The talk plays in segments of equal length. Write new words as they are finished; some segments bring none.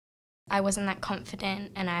I wasn't that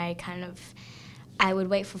confident, and I would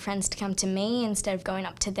wait for friends to come to me instead of going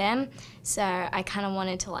up to them. So I kind of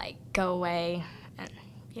wanted to like go away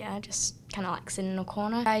and just kind of like sit in a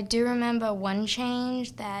corner. I do remember one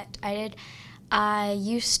change that I did. I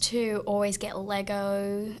used to always get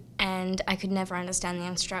Lego and I could never understand the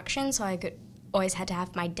instructions, so always had to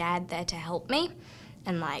have my dad there to help me,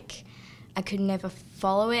 and like I could never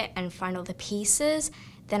follow it and find all the pieces.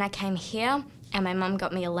 Then I came here and my mum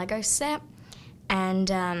got me a Lego set, and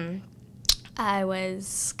I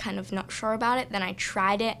was kind of not sure about it. Then I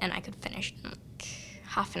tried it and I could finish it in like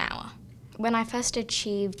half an hour. When I first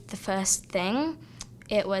achieved the first thing,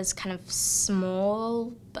 it was kind of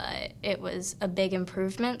small, but it was a big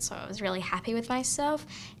improvement, so I was really happy with myself.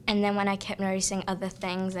 And then when I kept noticing other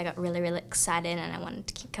things, I got really, really excited and I wanted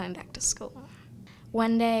to keep coming back to school.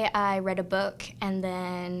 One day I read a book, and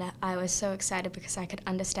then I was so excited because I could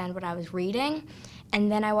understand what I was reading.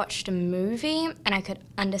 And then I watched a movie and I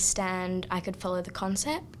could follow the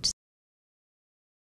concept.